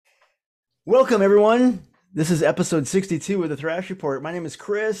Welcome, everyone. This is episode 62 of the Thrash Report. My name is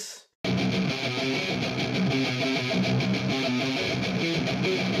Chris.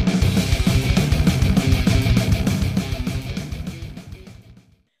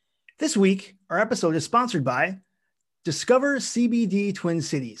 This week, our episode is sponsored by Discover CBD Twin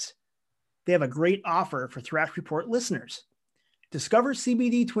Cities. They have a great offer for Thrash Report listeners. Discover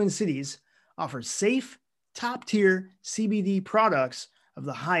CBD Twin Cities offers safe, top-tier CBD products of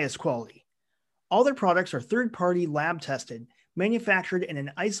the highest quality. All their products are third-party lab tested, manufactured in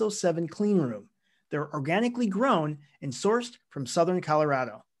an ISO 7 clean room. They're organically grown and sourced from Southern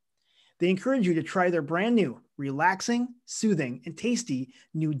Colorado. They encourage you to try their brand new, relaxing, soothing, and tasty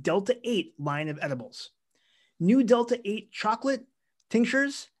new Delta 8 line of edibles. New Delta 8 chocolate,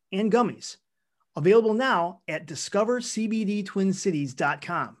 tinctures, and gummies. Available now at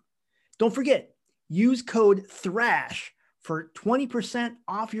discovercbdtwincities.com. Don't forget, use code THRASH for 20%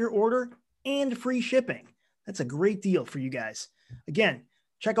 off your order and free shipping. That's a great deal for you guys. Again,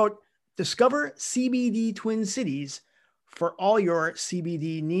 check out Discover CBD Twin Cities for all your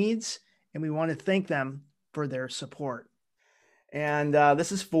CBD needs, and we want to thank them for their support. And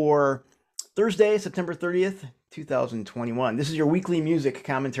this is for Thursday, September 30th, 2021. This is your weekly music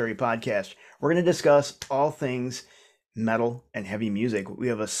commentary podcast. We're going to discuss all things metal and heavy music. We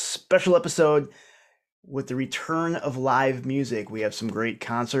have a special episode with the return of live music. We have some great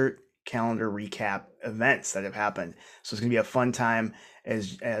concert calendar recap events that have happened. So it's going to be a fun time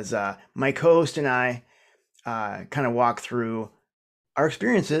as my co-host and I kind of walk through our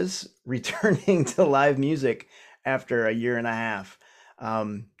experiences returning to live music after a year and a half.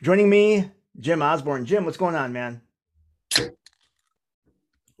 Joining me, Jim Osborne. Jim, what's going on, man?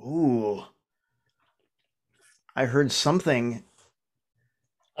 Ooh, I heard something.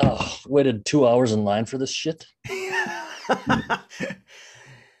 Oh, waited 2 hours in line for this shit.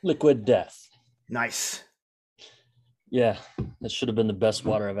 Liquid death. Nice. Yeah, that should have been the best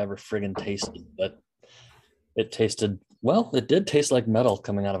water I've ever friggin' tasted, but it tasted, well, it did taste like metal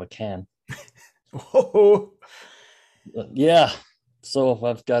coming out of a can. Whoa. Yeah, so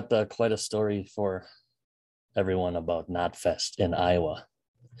I've got quite a story for everyone about NotFest in Iowa.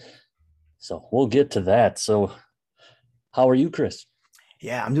 So we'll get to that. So how are you, Chris?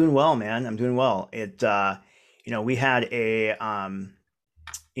 Yeah, I'm doing well, man. I'm doing well. We had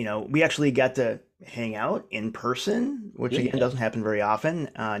we actually got to hang out in person, which again Yeah. doesn't happen very often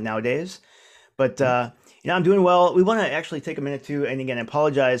nowadays. But I'm doing well. We want to actually take a minute to, and again,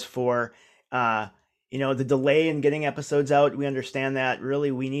 apologize for the delay in getting episodes out. We understand that.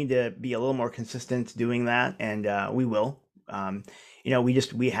 Really, we need to be a little more consistent doing that, and we will.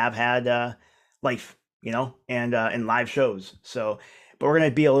 We have had life, and live shows. So, but we're going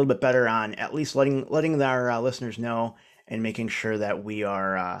to be a little bit better on at least letting our listeners know and making sure that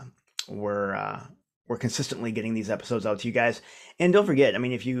we're consistently getting these episodes out to you guys. And don't forget, I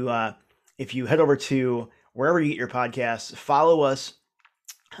mean, if you head over to wherever you get your podcasts, follow us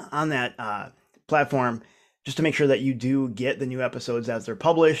on that platform just to make sure that you do get the new episodes as they're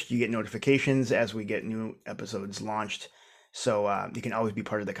published. You get notifications as we get new episodes launched, so you can always be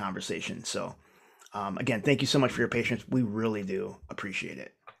part of the conversation. So again, thank you so much for your patience. We really do appreciate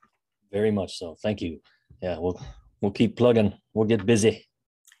it. Very much so. Thank you. Yeah, we'll keep plugging. We'll get busy.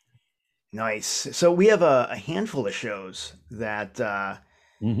 Nice. So we have a handful of shows that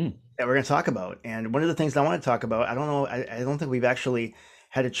Mm-hmm. that we're going to talk about. And one of the things I want to talk about, I don't know, I don't think we've actually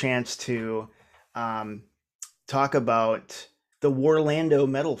had a chance to um, talk about the Warlando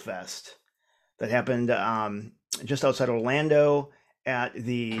Metal Fest that happened just outside Orlando at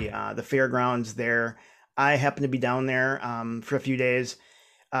the fairgrounds there. I happened to be down there for a few days.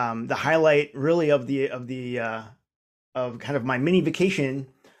 The highlight really of kind of my mini vacation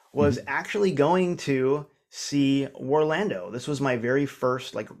was Mm-hmm. actually going to see Warlando. This was my very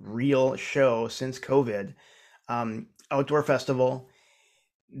first like real show since COVID. Outdoor festival.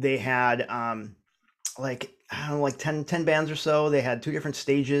 They had like I don't know, like 10 bands or so. They had two different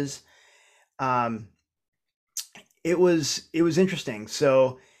stages. Um, it was interesting.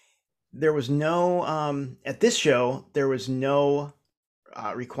 So there was no at this show there was no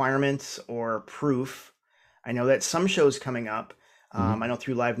requirements or proof. I know that some shows coming up, I know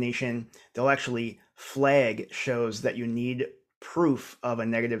through Live Nation, they'll actually flag shows that you need proof of a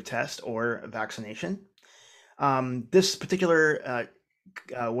negative test or a vaccination. This particular,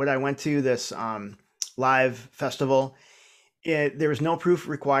 what I went to, this live festival, there was no proof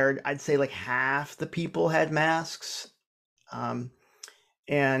required. I'd say like half the people had masks. Um,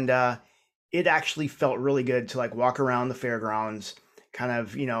 and it actually felt really good to like walk around the fairgrounds, kind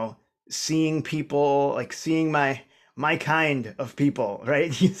of seeing people, like seeing my kind of people,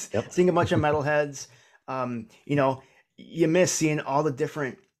 right? You Yep. seeing a bunch of metalheads, you know, you miss seeing all the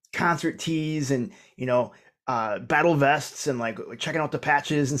different concert tees and, battle vests and like checking out the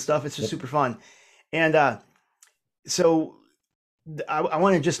patches and stuff. It's just Yep. super fun. And so I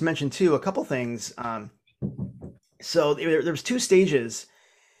want to just mention too a couple things. So there was two stages,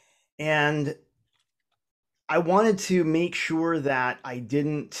 and I wanted to make sure that I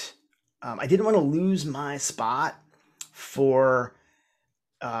didn't want to lose my spot for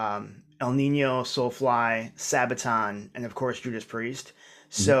El Nino, Soulfly, Sabaton, and of course Judas Priest.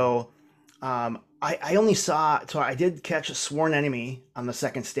 Mhm. So I only saw, so I did catch a Sworn Enemy on the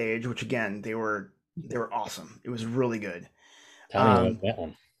second stage, which again they were awesome. It was really good. Tommy liked Um, that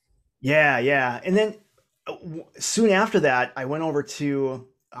one. yeah, yeah, and then soon after that, I went over to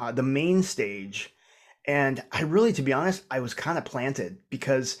the main stage, and I really, to be honest, I was kind of planted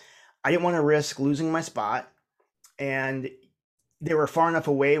because I didn't want to risk losing my spot, and they were far enough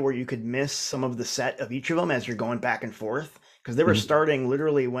away where you could miss some of the set of each of them as you're going back and forth because they were Mhm. starting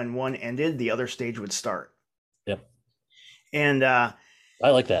literally when one ended, the other stage would start. Yep. And I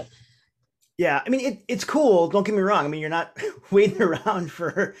like that. yeah, I mean it's cool. Don't get me wrong. I mean you're not waiting around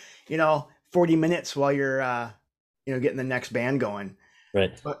for 40 minutes while you're getting the next band going.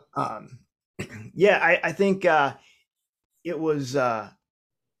 Right. But yeah, I think it was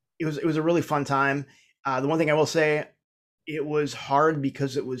it was a really fun time. The one thing I will say, it was hard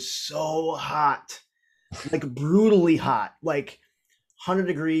because it was so hot, like brutally hot, like 100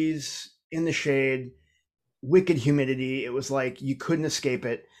 degrees in the shade, wicked humidity. It was like you couldn't escape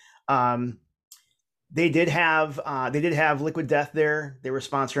it. Um, they did have Liquid Death there. They were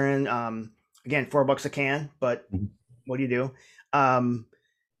sponsoring again $4 a can, but Mhm. what do you do? Um,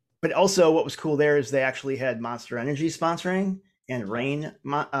 but also what was cool there is they actually had Monster Energy sponsoring and Oh, Rain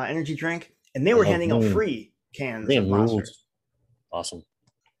energy drink, and they I were love handing out rain. free cans of Rain Monster. rules. Awesome.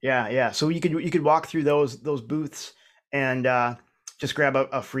 Yeah, yeah. So you could walk through those booths and just grab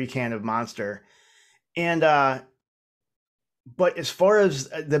a free can of Monster. And but as far as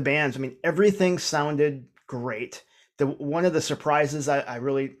the bands, I mean, everything sounded great. The one of the surprises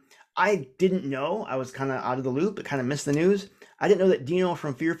I didn't know, I was kind of out of the loop, but kind of missed the news. I didn't know that Dino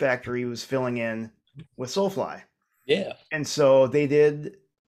from Fear Factory was filling in with Soulfly, Yeah. and so they did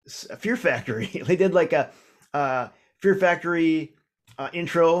a Fear Factory. They did like a Fear Factory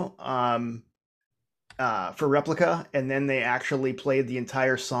intro for Replica, and then they actually played the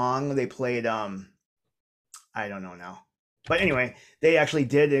entire song. They played I don't know now. But anyway, they actually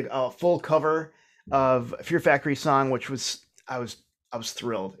did a full cover of Fear Factory song, which was I was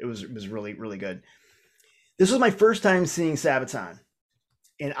thrilled. It was really really good. This was my first time seeing Sabaton,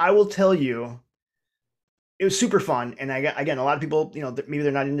 and I will tell you, it was super fun. And I got again a lot of people, maybe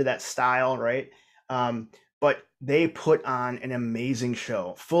they're not into that style, right? Um, but they put on an amazing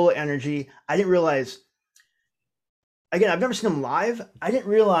show, full of energy. I didn't realize. Again, I've never seen them live. I didn't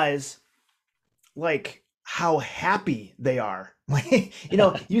realize like how happy they are. Like,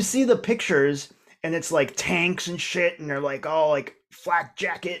 you see the pictures and it's like tanks and shit, and they're like all like flak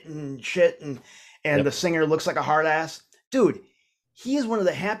jacket and shit, and the Yep. singer looks like a hard ass. Dude, he is one of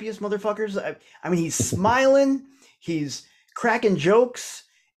the happiest motherfuckers. I mean, he's smiling, he's cracking jokes.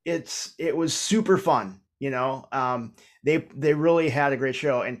 It was super fun. They really had a great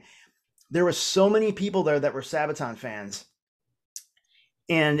show, and there were so many people there that were Sabaton fans.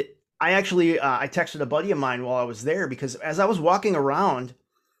 And I actually I texted a buddy of mine while I was there because as I was walking around,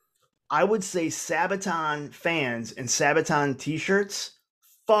 I would say Sabaton fans and Sabaton T-shirts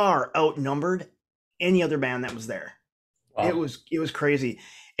far outnumbered any other band that was there. It Wow. was it was crazy,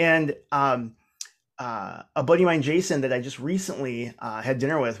 and a buddy of mine, Jason, that I just recently had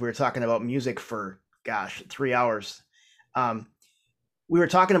dinner with, we were talking about music for gosh 3 hours. Um, we were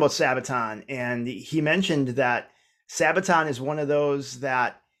talking about Sabaton, and he mentioned that Sabaton is one of those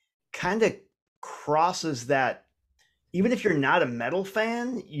that kind of crosses that. Even if you're not a metal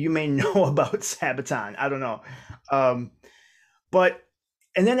fan, you may know about Sabaton. I don't know, um, but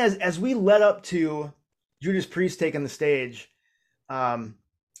and then as we led up to Judas Priest taking the stage, um,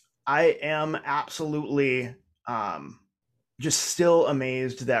 I am absolutely just still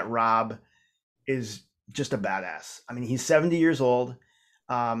amazed that Rob is just a badass. I mean, he's 70 years old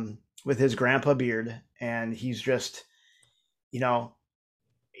with his grandpa beard, and he's just, you know,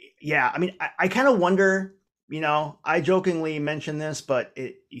 yeah. I mean, I kind of wonder, I jokingly mentioned this, but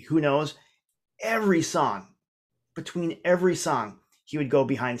who knows? Every song, between every song, he would go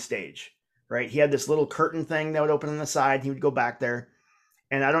behind stage, right? He had this little curtain thing that would open on the side. He would go back there.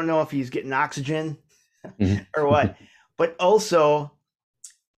 And I don't know if he's getting oxygen Mhm. or what, but also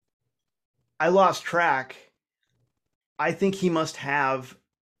I lost track. I think he must have,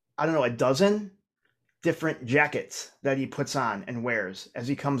 I don't know, a dozen different jackets that he puts on and wears as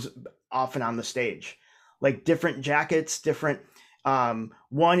he comes off and on the stage. Like different jackets, different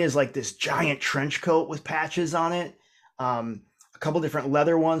one is like this giant trench coat with patches on it. A couple different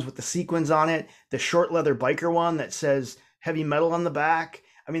leather ones with the sequins on it. The short leather biker one that says heavy metal on the back.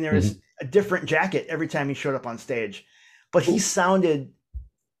 I mean, there was Mhm. a different jacket every time he showed up on stage. But he Cool.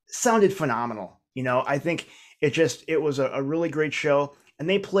 sounded phenomenal. I think it was a really great show. And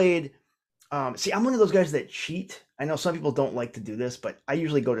they played see, I'm one of those guys that cheat. I know some people don't like to do this, but I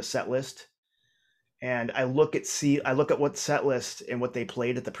usually go to set list and I look at what set list and what they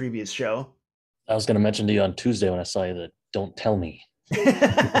played at the previous show. I was going to mention to you on Tuesday when I saw you that don't tell me.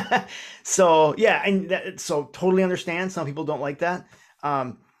 So yeah, so totally understand. Some people don't like that,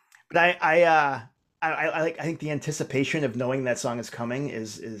 um, but I think the anticipation of knowing that song is coming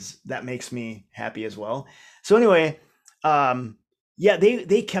is that makes me happy as well. So anyway, um, yeah,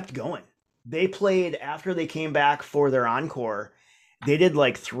 they kept going. They played after they came back for their encore. They did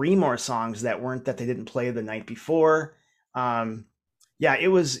like three more songs that they didn't play the night before. Um, yeah, it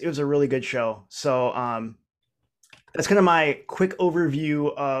was a really good show. So that's kind of my quick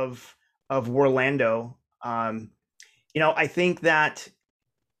overview of Orlando. I think that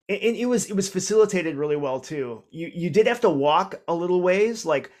it was facilitated really well too. You did have to walk a little ways,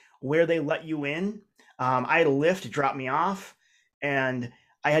 like where they let you in. I had a lift to drop me off, and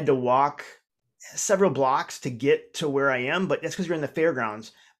I had to walk several blocks to get to where I am. But that's because you're in the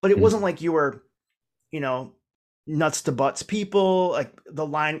fairgrounds. But it Mhm. wasn't like you were, you know, nuts to butts people. Like the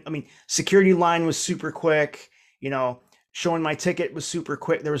line, I mean, security line was super quick. You know, showing my ticket was super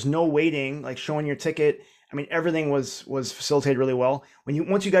quick. There was no waiting. Like showing your ticket. I mean, everything was facilitated really well.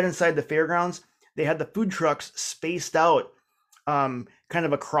 Once you got inside the fairgrounds, they had the food trucks spaced out, kind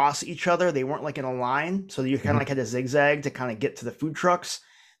of across each other. They weren't like in a line, so you kind of Mhm. like had to zigzag to kind of get to the food trucks.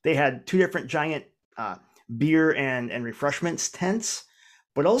 They had two different giant beer and refreshments tents,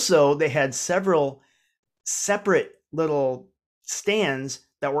 but also they had several separate little stands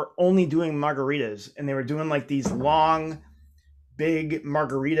that were only doing margaritas, and they were doing like these long big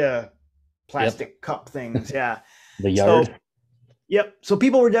margarita Yep. plastic cup things. Yeah. The So yard. yep. So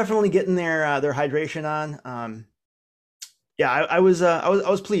people were definitely getting their hydration on. Yeah, I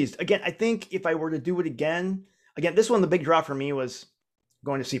was pleased. Again, I think if I were to do it again, this one the big draw for me was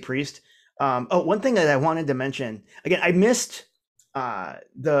going to see Priest. Oh, one thing that I wanted to mention again, I missed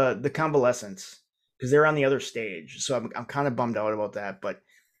the convalescents because they're on the other stage, so I'm kind of bummed out about that. But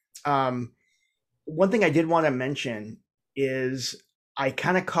um, one thing I did want to mention is I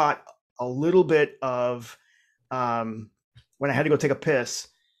kind of caught a little bit of when I had to go take a piss.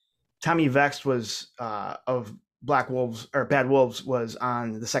 Tommy Vext was of Black Wolves or Bad Wolves was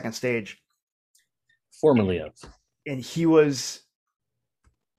on the second stage, Formerly of. and he was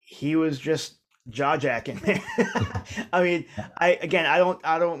just jaw jacking. I mean, I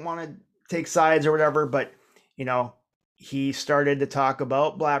don't want to take sides or whatever, but you know, he started to talk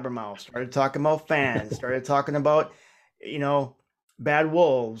about Blabbermouth, started talking about fans, started talking about you know Bad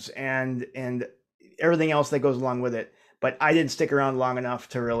Wolves and everything else that goes along with it. But I didn't stick around long enough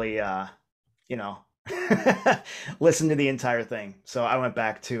to really you know listen to the entire thing. So I went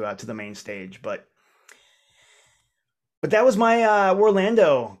back to the main stage, but that was my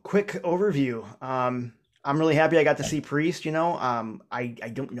Orlando quick overview. I'm really happy I got to see Priest.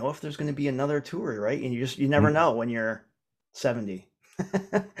 I don't know if there's going to be another tour, right? And you never Mhm. know when you're 70.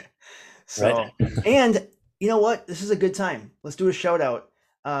 Right. So, and you know what? This is a good time. Let's do a shout out.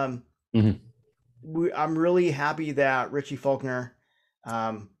 Um, Mhm. I'm really happy that Richie Faulkner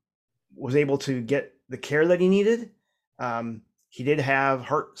um, was able to get the care that he needed. He did have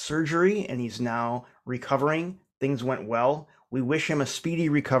heart surgery and he's now recovering. Things went well. We wish him a speedy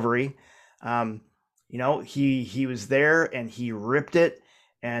recovery. Um, he was there and he ripped it.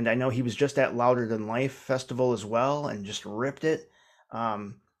 And I know he was just at Louder Than Life festival as well and just ripped it.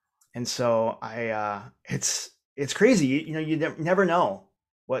 Um, and so it's crazy. You never know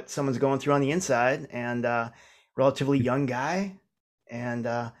what someone's going through on the inside. And relatively young guy, and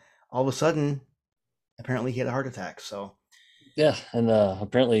all of a sudden, apparently, he had a heart attack. So Yeah. And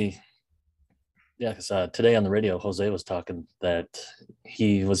apparently, yeah, because today on the radio, Jose was talking that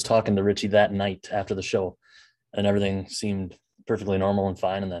he was talking to Richie that night after the show, and everything seemed perfectly normal and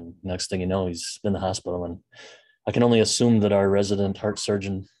fine. And then next thing you know, he's in the hospital. And I can only assume that our resident heart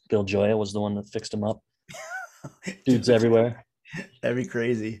surgeon, Bill Joya, was the one that fixed him up. Dude's dude, everywhere. that'd be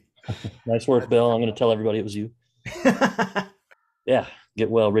crazy. Nice work, Bill. I'm going to tell everybody it was you. Yeah. Get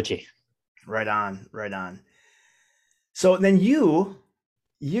well, Richie. Right on, right on. So then you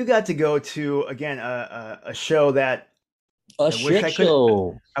got to go to again a show that A I wish I shit could.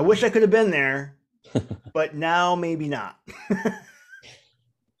 show. I wish I could have been there, but now maybe not.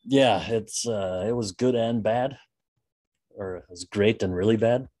 Yeah, it was good and bad, or it was great and really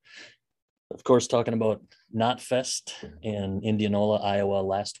bad. Of course, talking about NotFest in Indianola, Iowa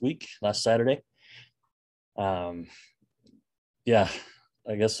last Saturday. Um, yeah,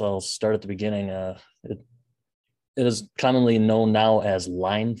 I guess I'll start at the beginning. It is commonly known now as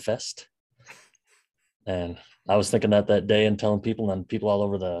LineFest. And I was thinking that day and telling people, and people all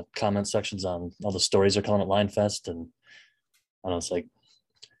over the comment sections on all the stories are calling it LineFest. And I was like,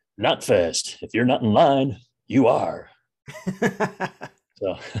 NotFest. If you're not in line, you are.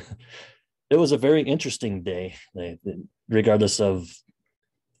 So it was a very interesting day, regardless of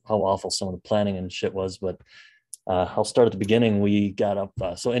how awful some of the planning and shit was. But I'll start at the beginning. We got up.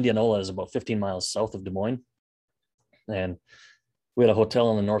 So Indianola is about 15 miles south of Des Moines. And we had a hotel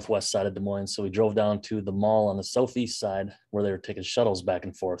on the northwest side of Des Moines. So we drove down to the mall on the southeast side where they were taking shuttles back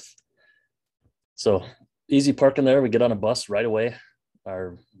and forth. So easy parking there. We get on a bus right away.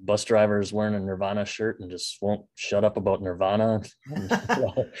 Our bus driver is wearing a Nirvana shirt and just won't shut up about Nirvana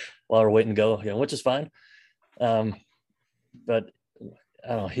while we're waiting to go, which is fine. But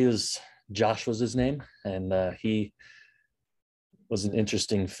I don't know, Josh was his name, and he was an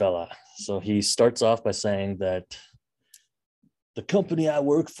interesting fella. So he starts off by saying that the company I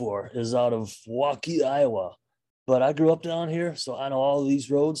work for is out of Waukee, Iowa, but I grew up down here, so I know all these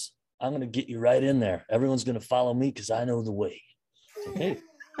roads. I'm going to get you right in there. Everyone's going to follow me because I know the way. Okay,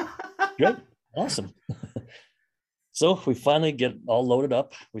 great, awesome. So we finally get all loaded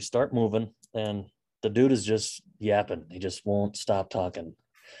up. We start moving, and the dude is just yapping. He just won't stop talking.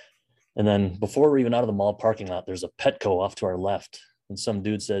 And then before we're even out of the mall parking lot, there's a Petco off to our left. And some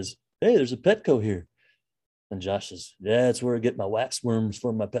dude says, "Hey, there's a Petco here." And Josh says, "Yeah, it's where I get my wax worms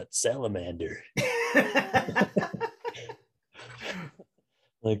for my pet salamander."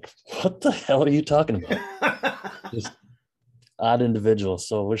 Like, what the hell are you talking about? Just odd individual.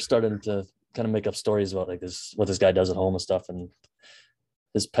 So we're starting to kind of make up stories about like what this guy does at home and stuff. And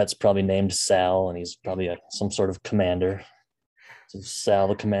his pet's probably named Sal, and he's probably some sort of commander. So Sal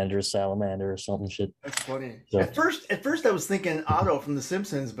the Commander, Salamander, or something shit. That's funny. So, At first, I was thinking Otto from The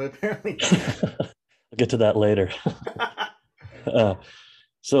Simpsons, but apparently, I'll get to that later.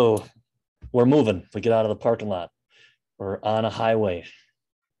 So we're moving. We get out of the parking lot. We're on a highway.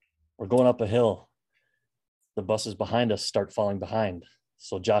 We're going up a hill. The buses behind us start falling behind.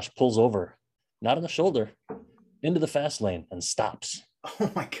 So Josh pulls over, not on the shoulder, into the fast lane and stops.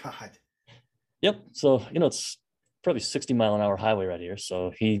 oh my god. Yep. So, it's probably 60-mile-an-hour highway right here.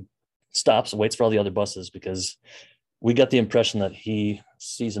 So he stops and waits for all the other buses because we got the impression that he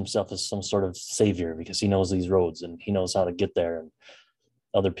sees himself as some sort of savior because he knows these roads and he knows how to get there, and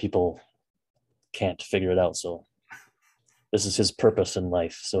other people can't figure it out. So this is his purpose in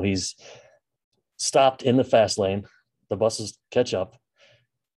life. So he's stopped in the fast lane. The buses catch up,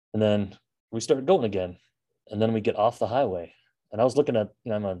 and then we start going again. And then we get off the highway. And I was looking at,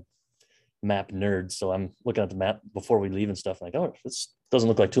 I'm a map nerd, so I'm looking at the map before we leave and stuff. Like, oh, this doesn't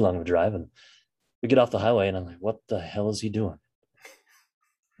look like too long of a drive. And we get off the highway, and I'm like, what the hell is he doing?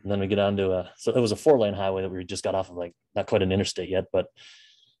 And then we get on to so it was a 4-lane highway that we just got off of, like not quite an interstate yet, but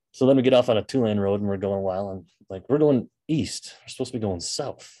so then we get off on a 2-lane road and we're going wild, and like we're going east. We're supposed to be going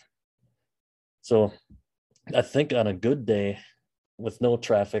south. So I think on a good day with no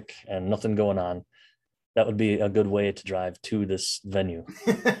traffic and nothing going on, that would be a good way to drive to this venue.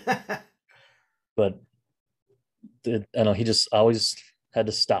 But I know he just always had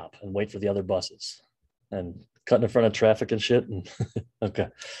to stop and wait for the other buses and cutting in front of traffic and shit. And okay,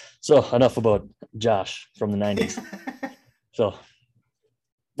 so enough about Josh from the 90s. So,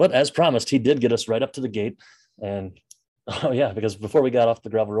 but as promised, he did get us right up to the gate. And oh yeah, because before we got off the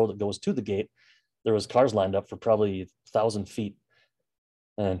gravel road that goes to the gate, there was cars lined up for probably 1,000 feet.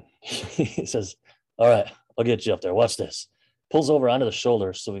 And he says, "All right, I'll get you up there. Watch this." Pulls over onto the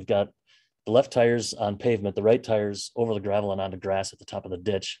shoulder. So we've got the left tires on pavement, the right tires over the gravel and onto grass at the top of the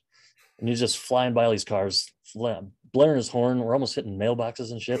ditch. And he's just flying by all these cars, blaring his horn. We're almost hitting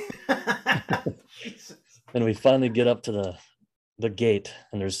mailboxes and shit. And we finally get up to the gate,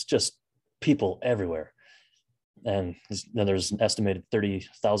 and there's just people everywhere. And there's an estimated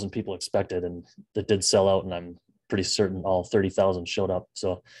 30,000 people expected, and it did sell out, and I'm pretty certain all 30,000 showed up.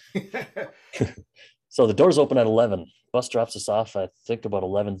 So so the doors open at 11. Bus drops us off, I think, about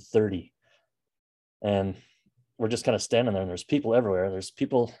 11:30. And we're just kind of standing there, and there's people everywhere. There's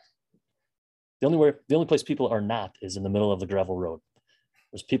people. The only place people are not is in the middle of the gravel road.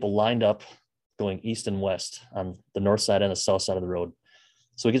 There's people lined up going east and west on the north side and the south side of the road.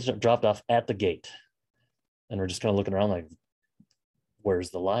 So we get dropped off at the gate, and we're just kind of looking around like, where's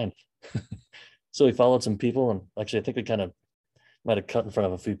the line? So we followed some people, and actually I think we kind of might have cut in front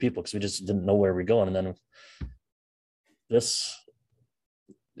of a few people because we just didn't know where we were going. And then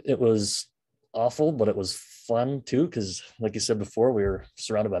it was awful, but it was fun too, because like you said before, we were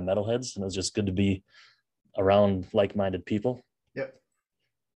surrounded by metalheads, and it was just good to be around like-minded people. Yep.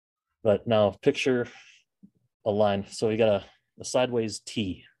 But now picture a line. So you got a sideways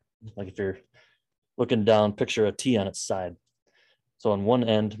T. Like if you're looking down, picture a T on its side. So on one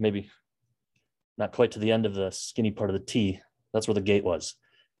end, maybe not quite to the end of the skinny part of the T, that's where the gate was.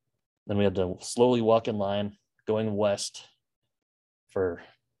 Then we had to slowly walk in line going west for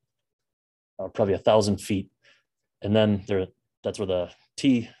probably 1,000 feet. And then that's where the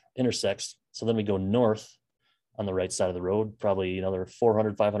T intersects. So then we go north on the right side of the road, probably another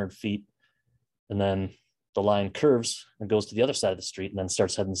 400, 500 feet. And then the line curves and goes to the other side of the street and then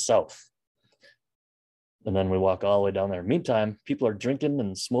starts heading south. And then we walk all the way down there. Meantime, people are drinking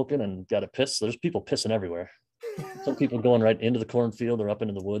and smoking and got to piss. So there's people pissing everywhere. Some people going right into the cornfield or up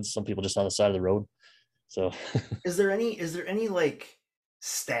into the woods. Some people just on the side of the road. So is there any like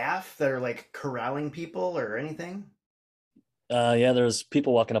staff that are like corralling people or anything? Yeah, there's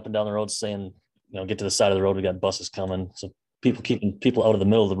people walking up and down the road saying, get to the side of the road. We got buses coming. So people keeping people out of the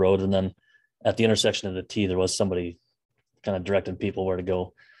middle of the road. And then at the intersection of the T, there was somebody kind of directing people where to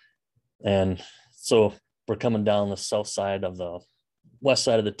go. And so we're coming down the south side of the west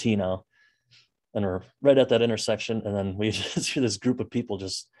side of the T now. And we're right at that intersection. And then we just hear this group of people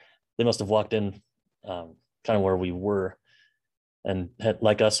they must have walked in kind of where we were and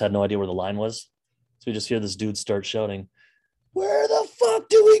like us, had no idea where the line was. So we just hear this dude start shouting, "Where the fuck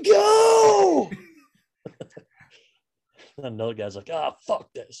do we go?" And another guy's like,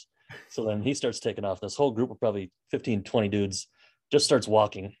 fuck this. So then he starts taking off. This whole group of probably 15, 20 dudes just starts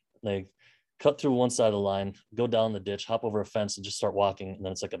walking. They cut through one side of the line, go down the ditch, hop over a fence, and just start walking. And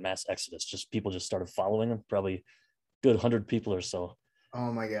then it's like a mass exodus. Just people just started following them, probably good 100 people or so.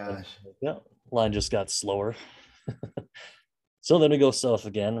 Oh my gosh. Yeah, line just got slower. So then we go south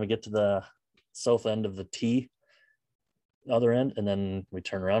again. We get to the south end of the T, other end, and then we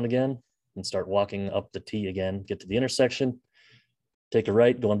turn around again and start walking up the T again, get to the intersection, take a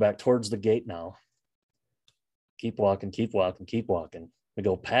right, going back towards the gate now. Keep walking, keep walking, keep walking. We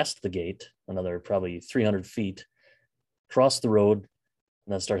go past the gate, another probably 300 feet, cross the road,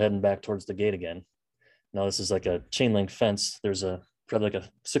 and then start heading back towards the gate again. Now this is like a chain link fence. There's probably like a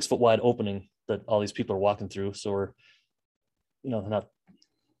 6 foot wide opening that all these people are walking through. So we're, not,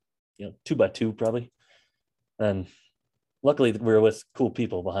 2 by 2 probably. And luckily we were with cool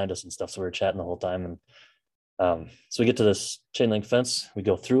people behind us and stuff. So we were chatting the whole time. And so we get to this chain link fence, we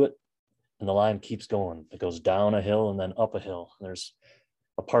go through it, and the line keeps going. It goes down a hill and then up a hill. There's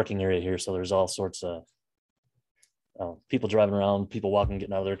a parking area here. So there's all sorts of people driving around, people walking,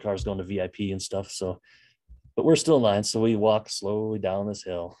 getting out of their cars, going to VIP and stuff. So, but we're still in line. So we walk slowly down this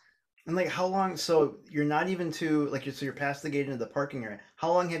hill. And like, how long? So you're not even so you're past the gate into the parking area.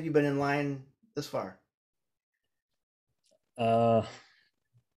 How long have you been in line this far?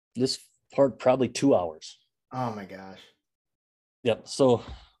 This part probably 2 hours. Oh my gosh. Yep. So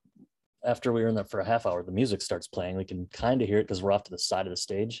after we were in there for a half hour, the music starts playing. We can kind of hear it because we're off to the side of the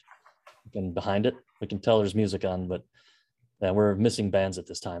stage and behind it. We can tell there's music on, but we're missing bands at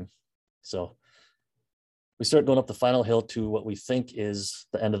this time. So we start going up the final hill to what we think is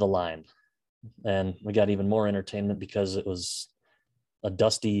the end of the line. And we got even more entertainment because it was a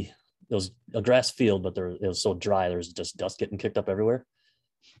grass field, but it was so dry. There was just dust getting kicked up everywhere.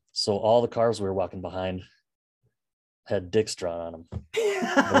 So all the cars we were walking behind had dicks drawn on them.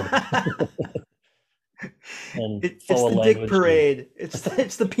 And it's the dick parade.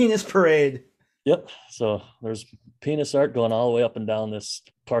 It's the penis parade. Yep. So there's penis art going all the way up and down this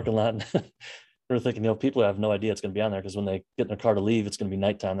parking lot. We're thinking, people have no idea it's going to be on there because when they get in their car to leave, it's going to be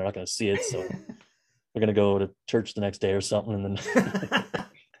nighttime. They're not going to see it. So they're going to go to church the next day or something. And then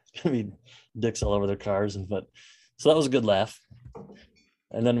it's going to be dicks all over their cars. So that was a good laugh.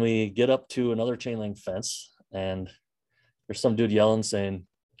 And then we get up to another chain link fence and there's some dude yelling saying,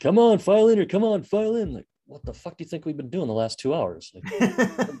 "Come on, file in, or come on, file in." Like, what the fuck do you think we've been doing the last 2 hours?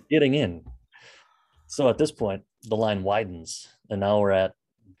 Like, getting in. So at this point, the line widens and now we're at,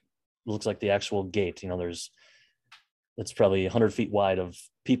 looks like the actual gate. It's probably 100 feet wide of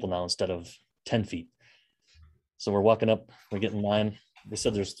people now instead of 10 feet. So we're walking up, we're getting in line. They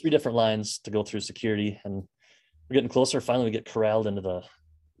said there's 3 different lines to go through security and we're getting closer. Finally, we get corralled into the,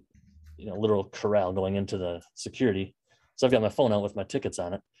 literal corral going into the security. So I've got my phone out with my tickets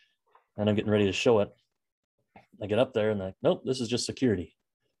on it and I'm getting ready to show it. I get up there and they're like, "Nope, this is just security."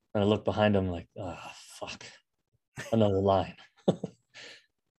 And I look behind them like, "Oh, fuck, another line."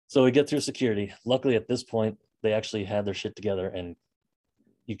 So we get through security. Luckily, at this point, they actually had their shit together, and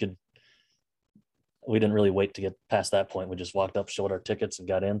we didn't really wait to get past that point. We just walked up, showed our tickets, and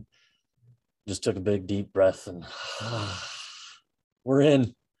got in. Just took a big, deep breath, and we're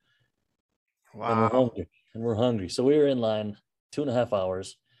in. Wow. And we're hungry. So we were in line 2.5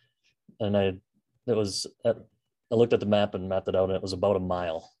 hours, and I looked at the map and mapped it out, and it was about a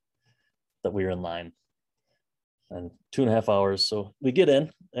mile that we were in line, and 2.5 hours. So we get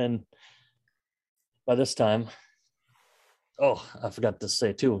in, and by this time, oh, I forgot to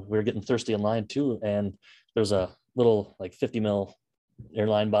say too, we were getting thirsty in line too, and there's a little like 50 ml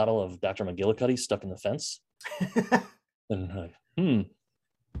airline bottle of Dr. McGillicuddy stuck in the fence, and like,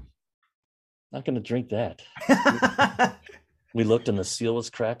 not gonna drink that. We looked and the seal was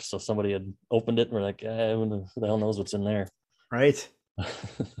cracked, so somebody had opened it, and we're like, who the hell knows what's in there? Right.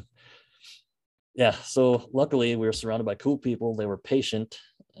 Yeah, so luckily we were surrounded by cool people. They were patient,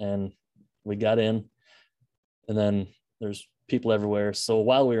 and we got in, and then there's people everywhere. So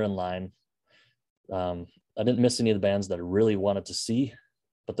while we were in line, I didn't miss any of the bands that I really wanted to see,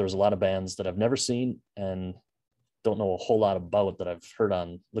 but there was a lot of bands that I've never seen and don't know a whole lot about that I've heard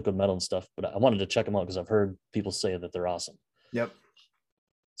on Liquid Metal and stuff, but I wanted to check them out because I've heard people say that they're awesome. Yep.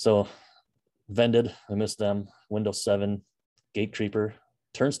 So Vended, I missed them. Windows 7, Gate Creeper,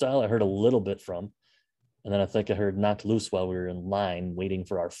 Turnstile, I heard a little bit from. And then I think I heard Knocked Loose while we were in line waiting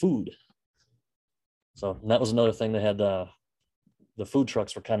for our food. So that was another thing. They had the food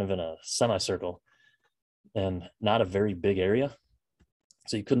trucks were kind of in a semicircle and not a very big area.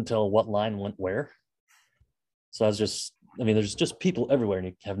 So you couldn't tell what line went where. So there's just people everywhere, and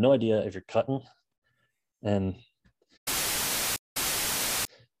you have no idea if you're cutting. And so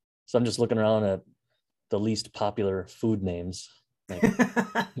I'm just looking around at the least popular food names, like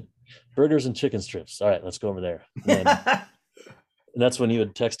burgers and chicken strips. All right, let's go over there. And that's when you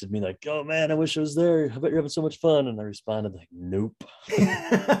had texted me like, "Oh man, I wish I was there. I bet you're having so much fun." And I responded like, "Nope."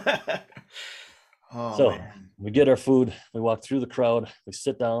 So man. We get our food, we walk through the crowd, we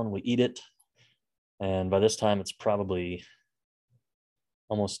sit down, we eat it. And by this time it's probably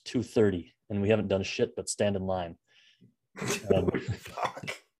almost 2:30, and we haven't done shit but stand in line.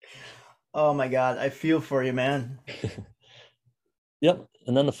 Fuck. Oh my God, I feel for you, man. Yep.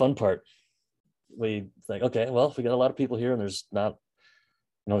 And then the fun part, we think, okay, well, if we got a lot of people here and there's not,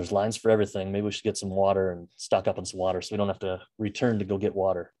 there's lines for everything, maybe we should get some water and stock up on some water so we don't have to return to go get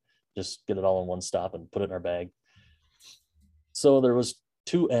water. Just get it all in one stop and put it in our bag. So there was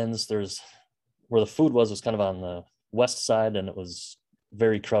two ends. There's where the food was kind of on the west side, and it was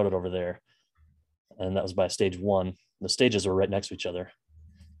very crowded over there. And that was by stage 1. The stages were right next to each other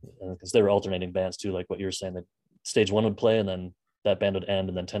because they were alternating bands too, like what you were saying, that stage 1 would play and then that band would end,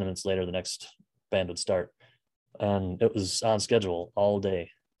 and then 10 minutes later the next band would start. And it was on schedule all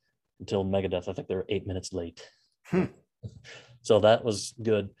day until Megadeth. I think they were 8 minutes late. So that was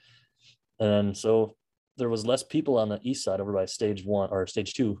good. And so there was less people on the east side over by stage 1 or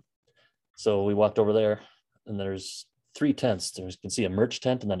stage 2. So we walked over there, and there's 3 tents. You can see a merch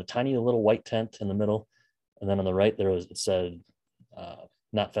tent, and then a tiny little white tent in the middle. And then on the right, it said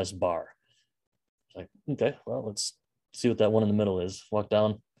NotFest Bar. Like, okay, well, let's see what that one in the middle is. Walk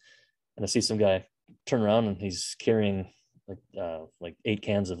down, and I see some guy turn around, and he's carrying like 8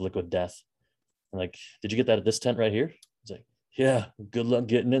 cans of Liquid Death. I'm like, did you get that at this tent right here? He's like, yeah, good luck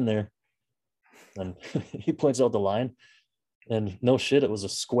getting in there. And he points out the line, and no shit, it was a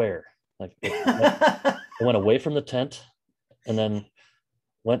square. Like it went away from the tent, and then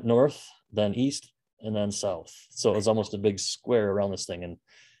went north, then east, and then south. So it was almost a big square around this thing. And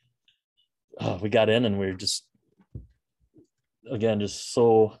we got in, and we were just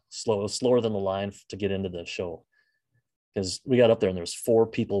so slow. It was slower than the line to get into the show, because we got up there and there was 4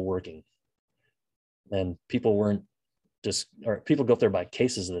 people working, and people weren't people go up there by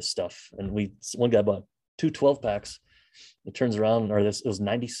cases of this stuff. And one guy bought 2 12-packs. It turns around, it was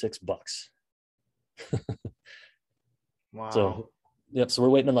 $96. Wow. So we're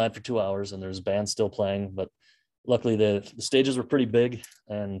waiting in line for 2 hours, and there's bands still playing, but luckily the stages were pretty big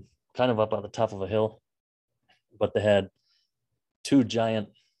and kind of up on the top of a hill, but they had 2 giant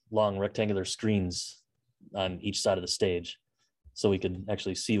long rectangular screens on each side of the stage, so we could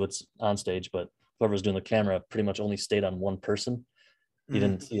actually see what's on stage. But whoever was doing the camera pretty much only stayed on one person. You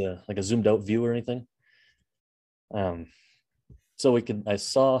didn't see a zoomed out view or anything. So I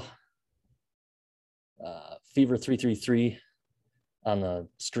saw Fever 333 on the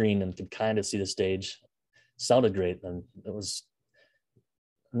screen and could kind of see the stage. Sounded great, and I'm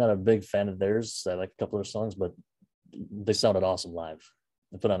not a big fan of theirs. I like a couple of their songs, but they sounded awesome live.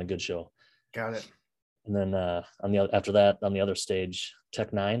 They put on a good show. Got it. And then after that, on the other stage,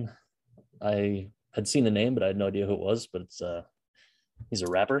 Tech Nine, I had seen the name, but I had no idea who it was. But he's a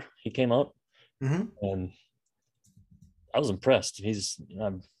rapper. He came out, and I was impressed.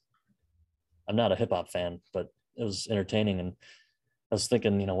 I'm not a hip hop fan, but it was entertaining. And I was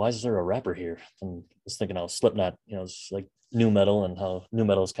thinking, why is there a rapper here? And I was thinking how Slipknot, it's like new metal, and how new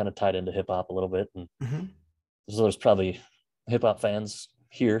metal is kind of tied into hip hop a little bit. And so there's probably hip hop fans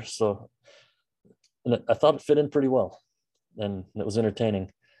here. So and I thought it fit in pretty well, and it was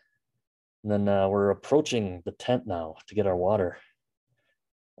entertaining. And then we're approaching the tent now to get our water,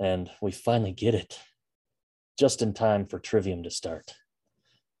 and we finally get it just in time for Trivium to start.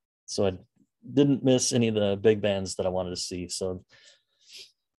 So I didn't miss any of the big bands that I wanted to see. So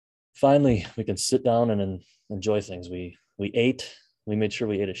finally we can sit down and enjoy things. We ate. We made sure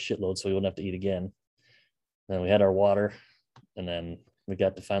we ate a shitload so we wouldn't have to eat again. Then we had our water, and then we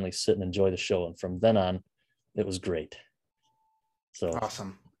got to finally sit and enjoy the show. And from then on, it was great. So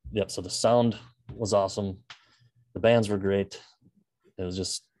awesome. Yep. So the sound was awesome. The bands were great. It was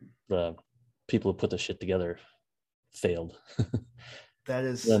just the people who put the shit together failed. That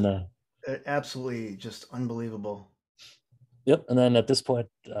is absolutely just unbelievable. Yep. And then at this point,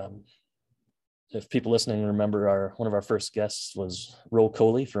 if people listening remember, one of our first guests was Ro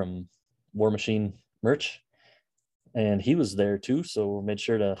Coley from War Machine merch, and he was there too. So we made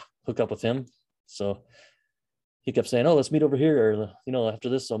sure to hook up with him. So he kept saying, "Oh, let's meet over here," or after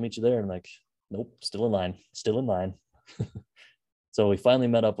this, I'll meet you there. And I'm like, nope, still in line. So we finally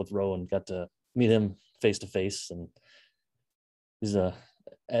met up with Ro and got to meet him face to face. And he's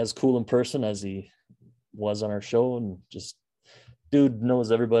as cool in person as he was on our show, and just dude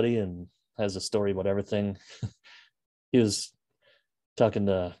knows everybody and has a story about everything. He was talking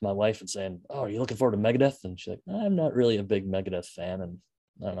to my wife and saying, "Oh, are you looking forward to Megadeth?" And she's like, "I'm not really a big Megadeth fan." And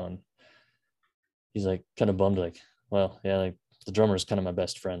I don't know. And he's like kind of bummed, like, well, yeah, like the drummer is kind of my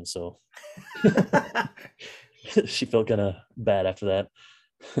best friend. So she felt kind of bad after that.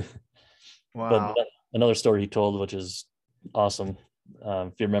 Wow. But another story he told, which is awesome.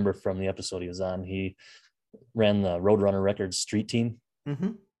 If you remember from the episode he was on, he ran the Roadrunner Records street team.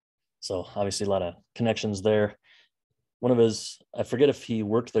 So obviously a lot of connections there. One of his, I forget if he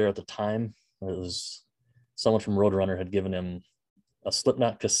worked there at the time. It was someone from Roadrunner had given him a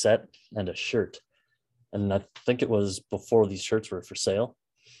Slipknot cassette and a shirt. And I think it was before these shirts were for sale.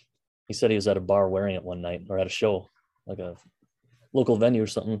 He said he was at a bar wearing it one night, or at a show, like a local venue or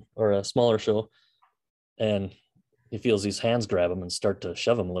something, or a smaller show. And he feels these hands grab him and start to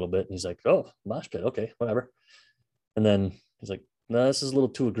shove him a little bit. And he's like, "Oh, mosh pit. Okay, whatever." And then he's like, "No, this is a little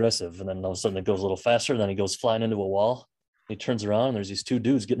too aggressive." And then all of a sudden it goes a little faster. And then he goes flying into a wall. He turns around and there's these two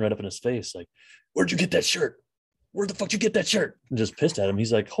dudes getting right up in his face. Like, "Where'd you get that shirt? Where the fuck did you get that shirt?" And just pissed at him.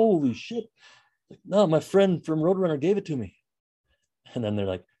 He's like, "Holy shit." Like, "No, my friend from Roadrunner gave it to me." And then they're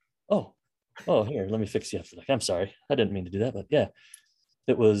like, oh, here, let me fix you up. Like, "I'm sorry. I didn't mean to do that." But yeah,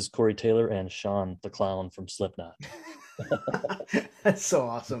 it was Corey Taylor and Sean, the clown from Slipknot. That's so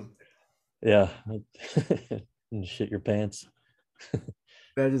awesome. Yeah. And shit your pants.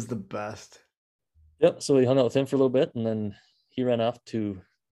 That is the best. Yep. So we hung out with him for a little bit, and then he ran off to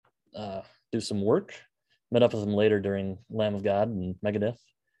do some work. Met up with him later during Lamb of God and Megadeth.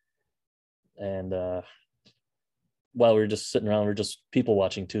 And while we were just sitting around, we were just people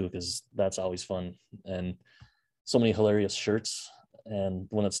watching too, because that's always fun. And so many hilarious shirts. And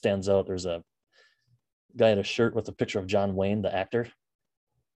the one that stands out, there's a guy had a shirt with a picture of John Wayne, the actor,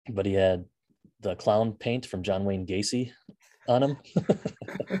 but he had the clown paint from John Wayne Gacy on him.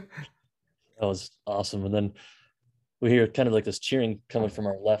 That was awesome. And then we hear kind of like this cheering coming from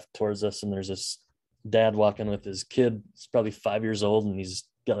our left towards us, and there's this dad walking with his kid. He's probably 5 years old, and he's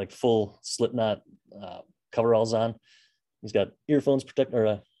got like full Slipknot coveralls on. He's got headphones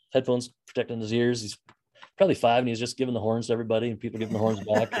protecting his ears. He's probably 5, and he's just giving the horns to everybody, and people giving the horns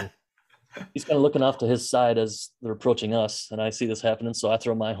back. And he's kind of looking off to his side as they're approaching us, and I see this happening, so I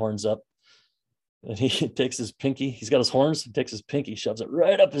throw my horns up. And he takes his pinky. He's got his horns. He takes his pinky, shoves it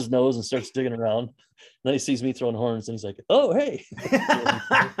right up his nose, and starts digging around. And then he sees me throwing horns, and he's like, "Oh, hey!"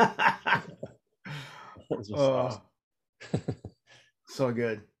 Awesome. So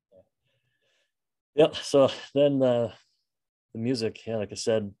good. Yep. So then the music, yeah, like I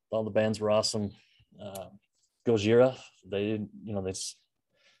said, all the bands were awesome. Gojira, they're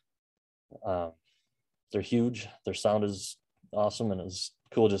huge. Their sound is awesome, and it was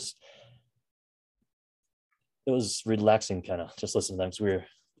cool. It was relaxing, kind of just listening to them, because we were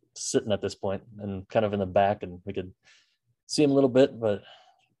sitting at this point and kind of in the back, and we could see them a little bit, but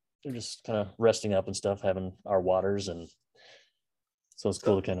they're just kind of resting up and stuff, having our waters. And so it's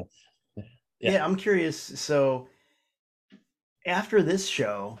cool to kind of Yeah. I'm curious. So after this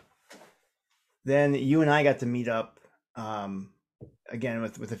show, then you and I got to meet up um, again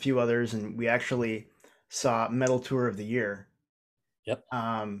with a few others, and we actually saw Metal Tour of the Year. Yep.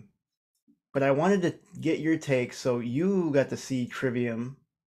 Um, but I wanted to get your take. So you got to see Trivium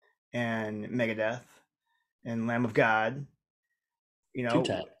and Megadeth and Lamb of God. You Two know,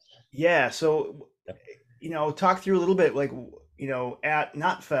 times. yeah. So Yep. talk through a little bit, like at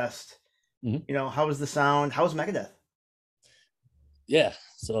NotFest. Mhm. How was the sound? How was Megadeth? Yeah.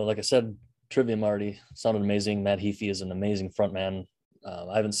 So, like I said, Trivium already sounded amazing. Matt Heafy is an amazing frontman.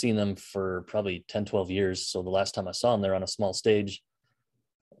 I haven't seen them for probably 10, 12 years. So the last time I saw him, they're on a small stage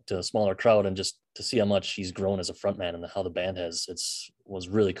to a smaller crowd, and just to see how much he's grown as a frontman and how the band was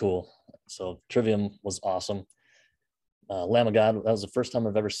really cool. So Trivium was awesome. Lamb of God, that was the first time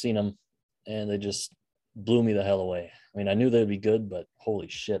I've ever seen them, and they just blew me the hell away. I mean, I knew they'd be good, but holy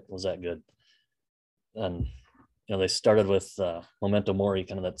shit, was that good. And they started with Memento Mori,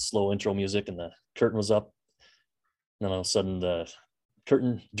 kind of that slow intro music, and the curtain was up. And then all of a sudden the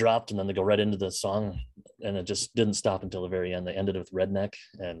curtain dropped, and then they go right into the song, and it just didn't stop until the very end. They ended with Redneck,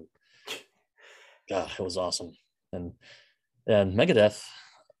 and God, it was awesome. And Megadeth,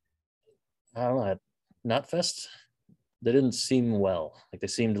 I don't know, at Knotfest, they didn't seem well. Like they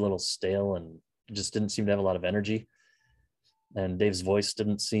seemed a little stale and just didn't seem to have a lot of energy. And Dave's voice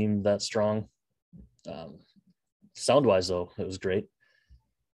didn't seem that strong. Um, Sound wise, though, it was great.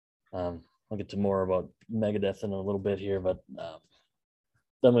 I'll get to more about Megadeth in a little bit here, but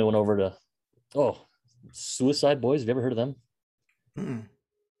then we went over to Suicide Boys. Have you ever heard of them? Mm.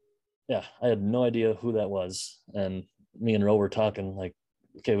 Yeah, I had no idea who that was, and me and Ro were talking like,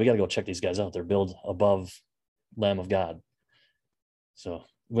 okay, we got to go check these guys out. They're billed above Lamb of God, so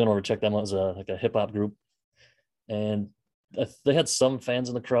we went over to check them out. It was like a hip hop group, and they had some fans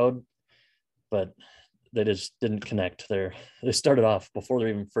in the crowd, but they just didn't connect. They started off before their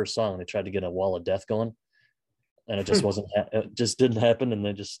even first song. They tried to get a wall of death going, and it just wasn't. It just didn't happen, and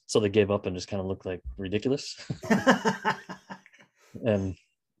they gave up and just kind of looked like ridiculous. And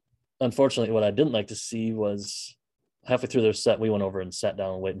unfortunately, what I didn't like to see was halfway through their set, we went over and sat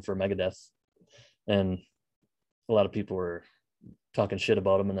down waiting for Megadeth, and a lot of people were talking shit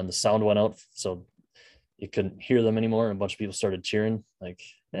about them, and then the sound went out, so you couldn't hear them anymore, and a bunch of people started cheering like,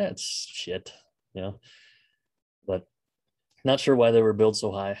 yeah, it's shit, you know. But not sure why they were billed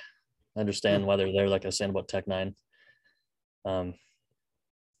so high. I understand why they're there, like I was saying about Tech Nine.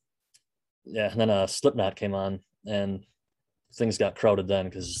 Yeah, and then Slipknot came on, and things got crowded then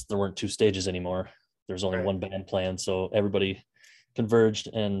because there weren't two stages anymore. There's only Right. one band playing, so everybody converged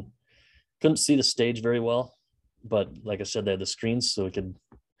and couldn't see the stage very well. But like I said, they had the screens so we could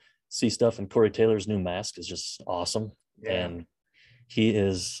see stuff. And Corey Taylor's new mask is just awesome, Yeah. and he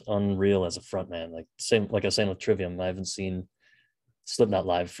is unreal as a frontman. Like I was saying with Trivium, I haven't seen Slipknot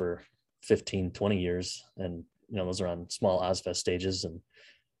live for 15, 20 years, and those are on small Ozfest stages.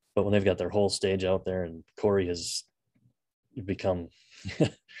 But when they've got their whole stage out there, and Corey has become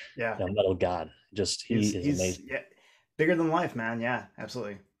Yeah. a metal god. Just he is He's amazing. yeah, bigger than life, man. Yeah,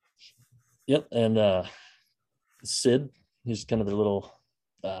 absolutely. Yep. And Sid, he's kind of their little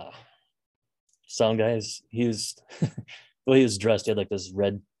uh sound guy. He was the way he was dressed, he had like this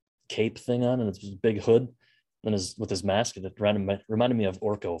red cape thing on and this big hood. And with his mask, it reminded me of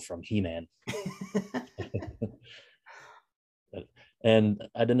Orko from He-Man. And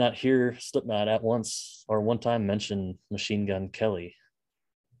I did not hear Slipknot at once or one time mention Machine Gun Kelly,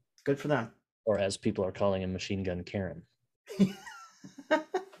 Good for them. or as people are calling him, Machine Gun Karen.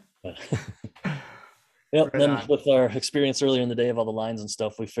 But yep. Right Then on. with our experience earlier in the day of all the lines and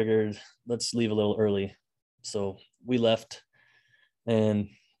stuff, we figured let's leave a little early. So we left and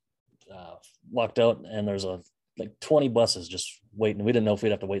walked out, and there's like 20 buses just waiting. We didn't know if we'd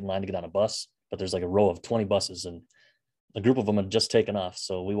have to wait in line to get on a bus, but there's like a row of 20 buses, and a group of them had just taken off.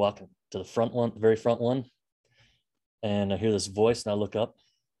 So we walk to the front one, the very front one, and I hear this voice, and I look up.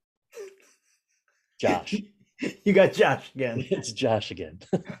 Josh. You got Josh again. It's Josh again.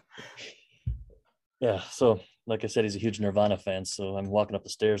 Yeah. So, like I said, he's a huge Nirvana fan. So I'm walking up the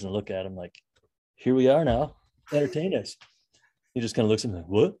stairs and I look at him like, here we are now. Entertain us. He just kind of looks at me like,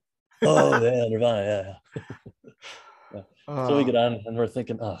 what? Oh, yeah, Nirvana. Yeah. Yeah. So we Oh, get on and we're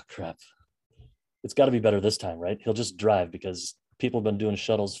thinking, oh, crap. It's got to be better this time, right? He'll just drive because people have been doing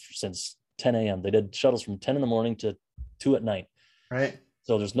shuttles since 10 a.m. They did shuttles from 10 in the morning to 2 at night. right.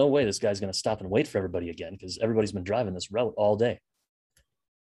 So there's no way this guy's going to stop and wait for everybody again because everybody's been driving this route all day.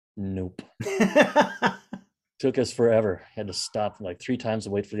 Nope. Took us forever. Had to stop like 3 times to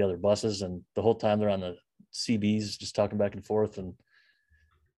wait for the other buses, and the whole time they're on the CBs just talking back and forth. And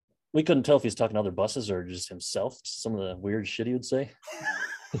we couldn't tell if he's talking to other buses or just himself, some of the weird shit he would say.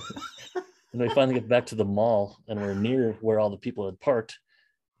 And we finally get back to the mall and we're near where all the people had parked.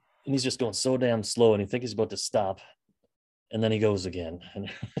 And he's just going so damn slow and you think he's about to stop. And then he goes again. And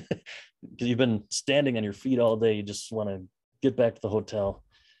because you've been standing on your feet all day, you just want to get back to the hotel.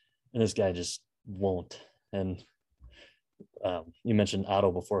 And this guy just won't. And you mentioned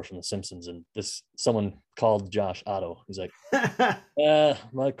Otto before from The Simpsons, and someone called Josh Otto. He's like, "Yeah,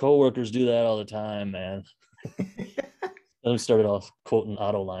 my coworkers do that all the time, man." Then we started off quoting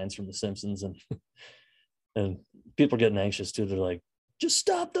Otto lines from The Simpsons, and people are getting anxious too. They're like, "Just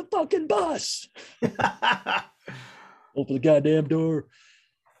stop the fucking bus! Open the goddamn door!"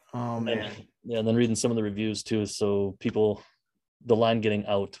 Oh man. Yeah, and then reading some of the reviews too. So the line getting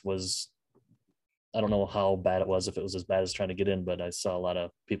out was, I don't know how bad it was, if it was as bad as trying to get in, but I saw a lot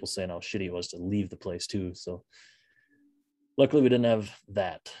of people saying how shitty it was to leave the place too. So luckily we didn't have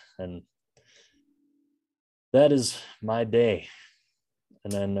that. And that is my day.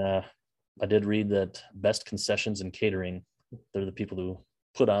 And then I did read that Best Concessions and Catering, they're the people who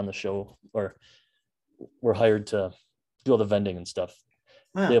put on the show or were hired to do all the vending and stuff.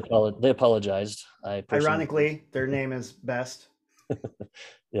 Huh. They apologized. Ironically, their name is Best.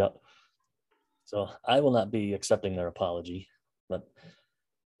 Yeah. So I will not be accepting their apology, but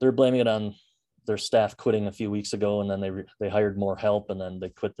they're blaming it on their staff quitting a few weeks ago, and then they hired more help, and then they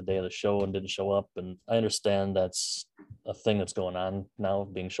quit the day of the show and didn't show up. And I understand that's a thing that's going on now,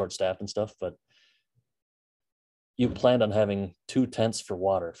 being short-staffed and stuff, but you planned on having 2 tents for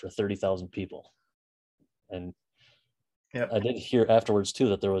water for 30,000 people. And yep. I did hear afterwards too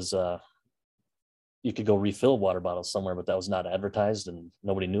that there was you could go refill water bottles somewhere, but that was not advertised and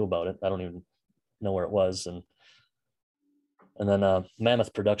nobody knew about it. I don't even know where it was. And then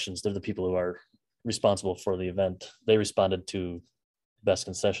Mammoth Productions, they're the people who are responsible for the event. They responded to Best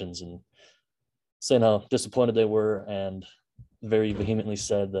Concessions and saying how disappointed they were, and very vehemently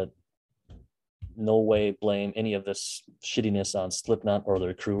said that no way blame any of this shittiness on Slipknot or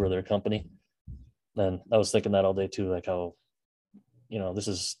their crew or their company. And I was thinking that all day too, like how, this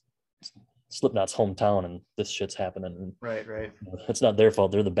is Slipknot's hometown and this shit's happening. And, right. It's not their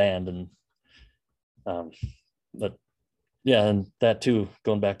fault. They're the band. And but yeah, and that too,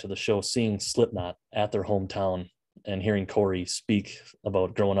 going back to the show, seeing Slipknot at their hometown and hearing Corey speak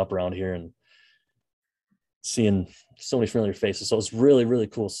about growing up around here and seeing so many familiar faces. So it's really, really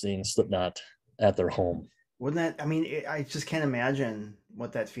cool seeing Slipknot at their home. Wouldn't that, I just can't imagine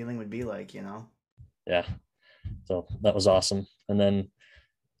what that feeling would be like, Yeah. So that was awesome. And then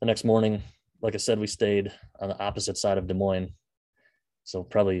the next morning, like I said, we stayed on the opposite side of Des Moines. So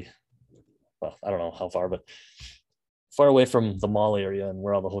probably, well, I don't know how far, but far away from the mall area and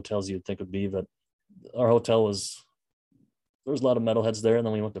where all the hotels you'd think would be. But our hotel there was a lot of metalheads there. And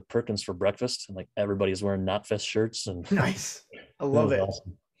then we went to Perkins for breakfast, and like everybody's wearing NotFest shirts. And nice. I love it.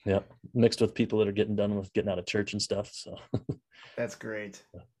 Awesome. Yeah. Mixed with people that are getting done with getting out of church and stuff. So that's great.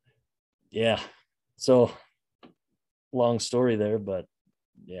 Yeah. So long story there, but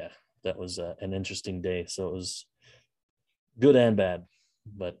yeah, that was an interesting day. So it was good and bad,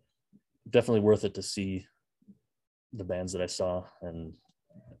 but definitely worth it to see the bands that I saw. And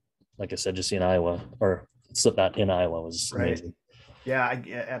like I said, just seeing Iowa or Slipknot in Iowa was amazing. Yeah,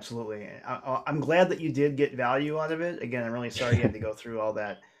 absolutely. I'm glad that you did get value out of it. Again, I'm really sorry you had to go through all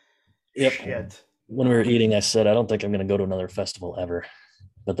that shit. When we were eating, I said, I don't think I'm going to go to another festival ever.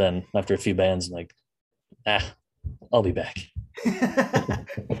 But then after a few bands, I'm like, I'll be back.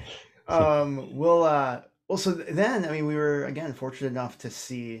 So then, we were, again, fortunate enough to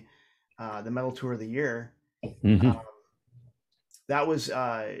see the Metal Tour of the Year. Mm-hmm. That was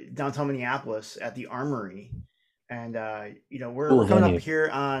downtown Minneapolis at the Armory. And, we're coming up here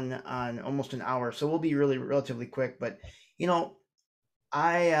on almost an hour, so we'll be really relatively quick. But,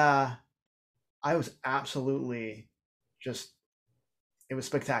 I was absolutely it was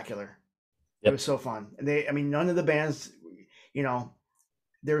spectacular. Yep. It was so fun. None of the bands,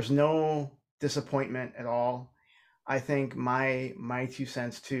 there's no disappointment at all. I think my 2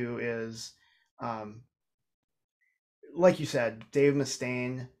 cents too is, like you said, Dave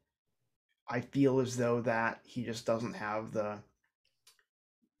Mustaine, I feel as though that he just doesn't have the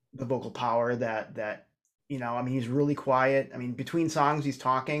vocal power that he's really quiet. Between songs he's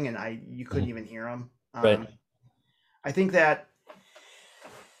talking and you couldn't even hear him. Right. I think that,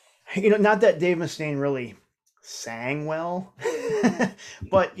 not that Dave Mustaine really sang well,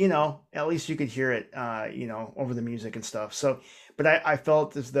 but at least you could hear it over the music and stuff. So, but I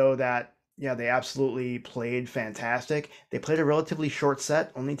felt as though that, yeah, they absolutely played fantastic. They played a relatively short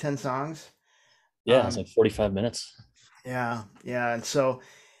set, only 10 songs. Yeah, it's like 45 minutes. Yeah. And so,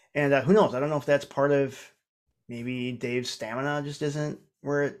 And who knows? I don't know if that's part of maybe Dave's stamina just isn't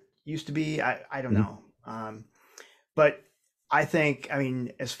where it used to be. I don't Mhm. know. But I think, I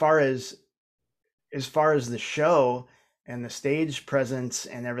mean, as far as the show and the stage presence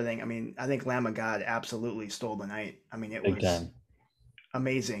and everything, I mean, I think Lamb of God absolutely stole the night. I mean, it Big was time.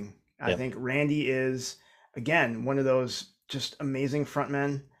 amazing. I Yep. think Randy is again one of those just amazing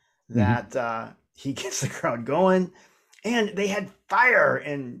frontmen Hmm. that he gets the crowd going, and they had fire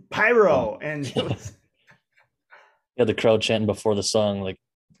and Oh. pyro, and it was Yeah, the crowd chanting before the song, like,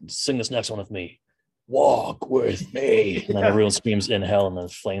 sing this next one with me. Walk with me. And then yeah, everyone screams in hell and the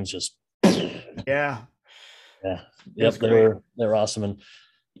flames just yeah. yeah, it was Yep, great. they were awesome. And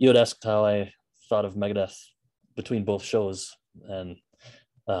you had asked how I thought of Megadeth between both shows. And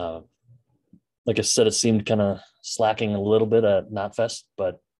uh like I said, it seemed kind of slacking a little bit at Knotfest,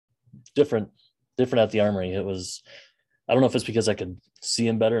 but different different at the Armory. It was, I don't know if it's because I could see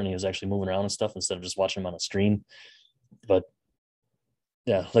him better and he was actually moving around and stuff instead of just watching him on a screen. But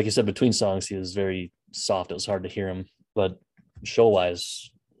yeah, like you said, between songs, he was very soft. It was hard to hear him, but show wise,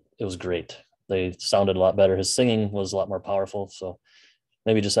 it was great. They sounded a lot better. His singing was a lot more powerful. So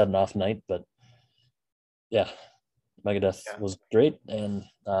maybe just had an off night, but yeah, Megadeth Yeah, was great. And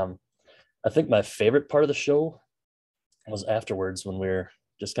I think my favorite part of the show was afterwards when we were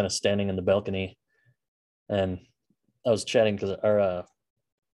just kind of standing in the balcony and I was chatting because our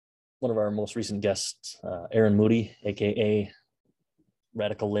one of our most recent guests, Aaron Moody, aka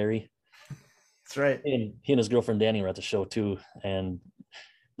Radical Larry, that's right. he and his girlfriend Danny were at the show too, and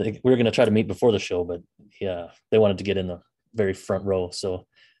we were going to try to meet before the show, but yeah, they wanted to get in the very front row, so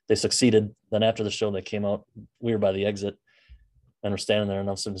they succeeded. Then after the show, they came out. We were by the exit, and we're standing there, and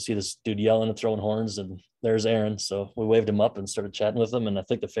I was starting to see this dude yelling and throwing horns, and there's Aaron. So we waved him up and started chatting with him. And I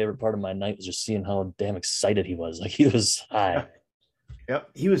think the favorite part of my night was just seeing how damn excited he was. Like he was high. Yeah, yep.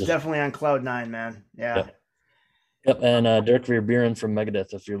 He was Just definitely on cloud nine, man. Yeah, yep. Yep, and Derek Verburen from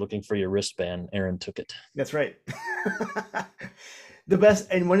Megadeth. If you're looking for your wristband, Aaron took it. that's right. The best,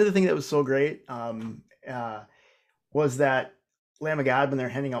 and one of the things that was so great was that Lamb of God when they're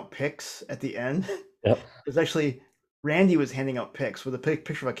handing out picks at the end. Yep. It was actually Randy was handing out picks with a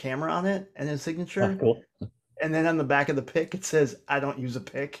picture of a camera on it and his Oh, signature. cool. And then on the back of the pick, it says, "I don't use a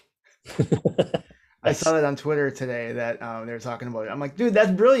pick." I saw Nice. that on Twitter today that they were talking about it. I'm like, dude,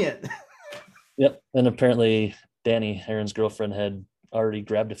 that's brilliant. Yep. And apparently, Danny, Aaron's girlfriend, had already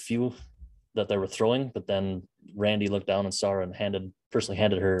grabbed a few that they were throwing, but then Randy looked down and saw her and personally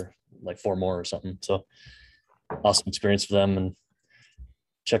handed her like four more or something. So awesome experience for them. And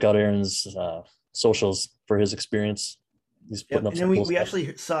check out Aaron's socials for his experience. He's putting Yep. up And then some we, cool we stuff.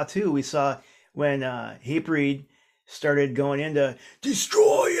 actually saw too, we saw when Hatebreed started going into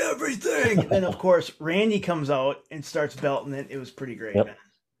destroy everything. Then, of course, Randy comes out and starts belting it. It was pretty great, man. Yep.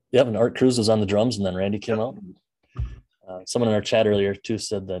 Yep. And Art Cruz was on the drums, and then Randy came Yep. out. Someone in our chat earlier too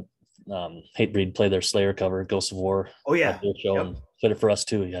said that Hatebreed played their Slayer cover, Ghosts of War, Oh, at yeah. their show Yep. and played it for us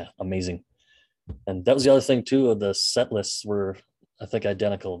too. Yeah, amazing. And that was the other thing too. The set lists were, I think,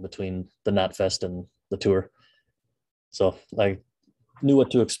 identical between the Knotfest and the tour. So I knew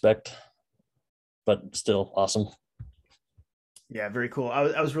what to expect, but still awesome. Yeah, very cool.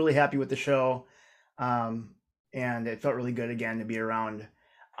 I was really happy with the show. Um, and it felt really good again to be around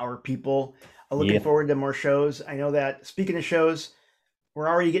our people. Looking Yeah. forward to more shows. I know that speaking of shows, we're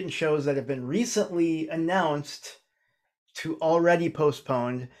already getting shows that have been recently announced to already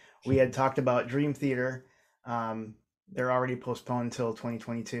postponed. We had talked about Dream Theater. Um, they're already postponed until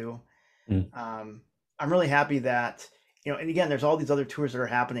 2022. Mm. Um, I'm really happy that, and again, there's all these other tours that are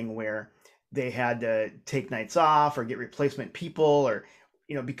happening where they had to take nights off or get replacement people or,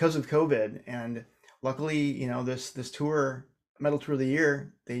 because of COVID. And luckily, this tour, Metal Tour of the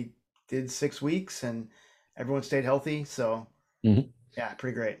Year, they did 6 weeks and everyone stayed healthy. So Mhm. yeah,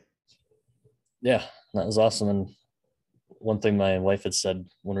 pretty great. Yeah, that was awesome. And one thing my wife had said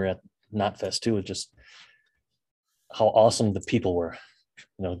when we were at Knotfest too was just how awesome the people were.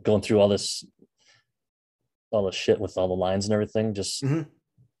 Going through all this shit with all the lines and everything. Just Hmm.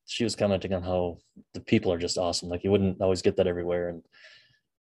 she was commenting on how the people are just awesome. Like you wouldn't always get that everywhere, and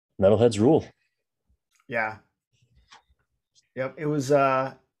metalheads rule. Yeah. Yep. It was,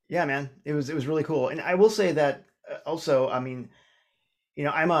 yeah, man, it was really cool. And I will say that also, I mean,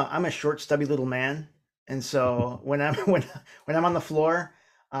 I'm a short, stubby little man, and so when I'm when I'm on the floor,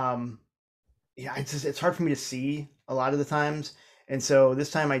 um, yeah, it's hard for me to see a lot of the times. And so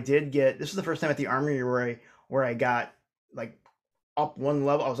this time I did get. This was the first time at the Armory where I got like up one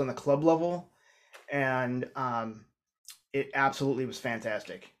level. I was on the club level, and it absolutely was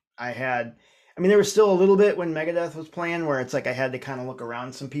fantastic. I had I mean, there was still a little bit when Megadeth was playing where it's like I had to kind of look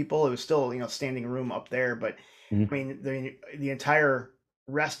around some people. It was still, standing room up there, but I Mhm. mean, the entire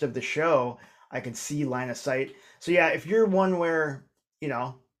rest of the show, I could see line of sight. So yeah, if you're one where, you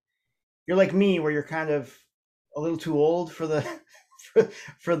know, you're like me, where you're kind of a little too old for the for,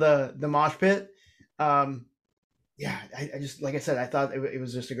 for the mosh pit. Um, yeah, I just like I said, I thought it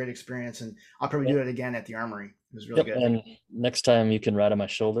was just a great experience, and I'll probably do Yep. it again at the Armory. It was really Yep. good. And next time you can ride on my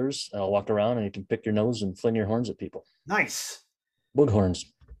shoulders, I'll walk around and you can pick your nose and fling your horns at people. Nice. Bughorns.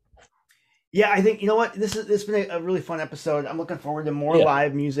 Yeah, I think you know what this has been a really fun episode. I'm looking forward to more Yeah.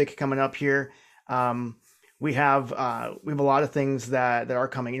 live music coming up here. Um, we have a lot of things that are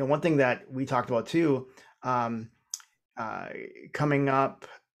coming. One thing that we talked about too, um, uh, coming up.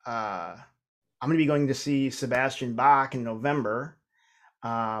 I'm going to be going to see Sebastian Bach in November.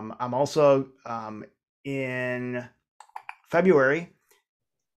 I'm also in February.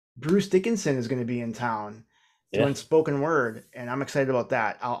 Bruce Dickinson is going to be in town Yeah. doing spoken word, and I'm excited about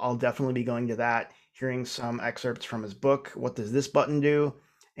that. I'll definitely be going to that, hearing some excerpts from his book, What Does This Button Do?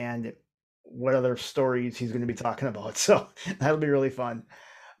 And what other stories he's going to be talking about. So that'll be really fun.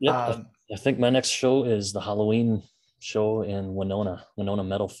 Yep. Um, I think my next show is the Halloween show in Winona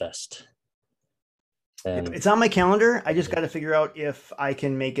Metal Fest. And it's on my calendar. I just got to figure out if I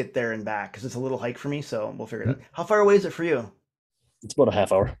can make it there and back because it's a little hike for me. So we'll figure it out. How far away is it for you? it's about a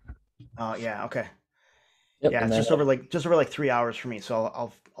half hour. Oh, yeah. Okay. Yep. Yeah, And it's then just over like 3 hours for me. So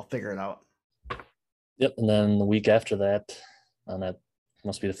I'll figure it out. yep. And then the week after that, on that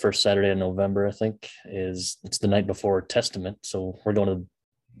must be the first Saturday in November, I think, it's the night before Testament. So we're going to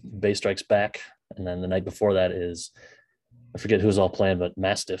Bay Strikes Back. And then the night before that is I forget who's all playing, but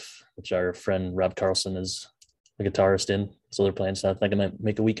Mastiff, which our friend Rob Carlson is the guitarist in. So they're playing. So I think I might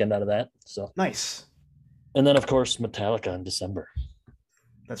make a weekend out of that. So Nice. and then of course Metallica in December.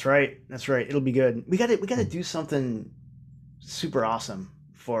 That's right. That's right. It'll be good. We got to do something super awesome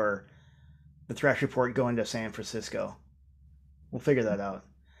for the Thrash Report going to San Francisco. We'll figure that out.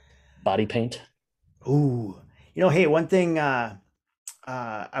 Body paint. Ooh. Hey, one thing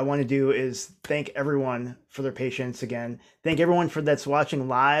I want to do is thank everyone for their patience again. Thank everyone for that's watching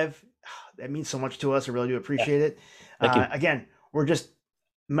live. That means so much to us. I really do Yeah. appreciate it. Thank you. Again, we're just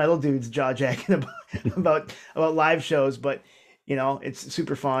metal dudes jaw jacking about live shows, but it's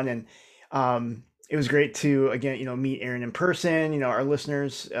super fun, and it was great to again meet Aaron in person. Our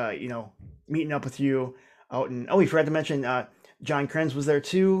listeners, meeting up with you out, and we forgot to mention John Krenz was there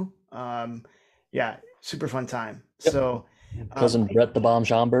too. Yeah, super fun time. Yep. So, Cousin Brett the Bomb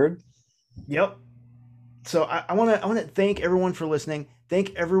Schomburg. yep. So I want to thank everyone for listening.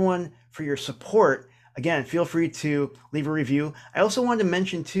 Thank everyone for your support. Again, feel free to leave a review. I also wanted to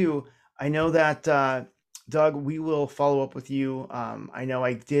mention too. I know that Doug, we will follow up with you. I know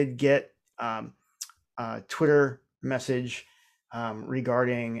I did get a Twitter message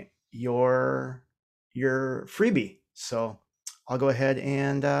regarding your freebie, so I'll go ahead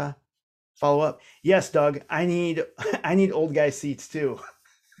and follow up. Yes, Doug, I need I need old guy seats too.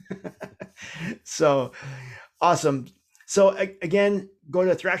 So awesome. So again, go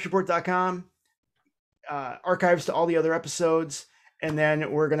to thrashreport.com, archives to all the other episodes, and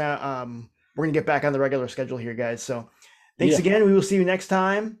then we're gonna get back on the regular schedule here, guys. So thanks again. We will see you next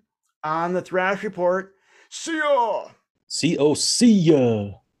time on the Thrash Report. See ya. See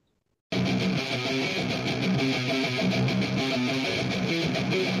ya.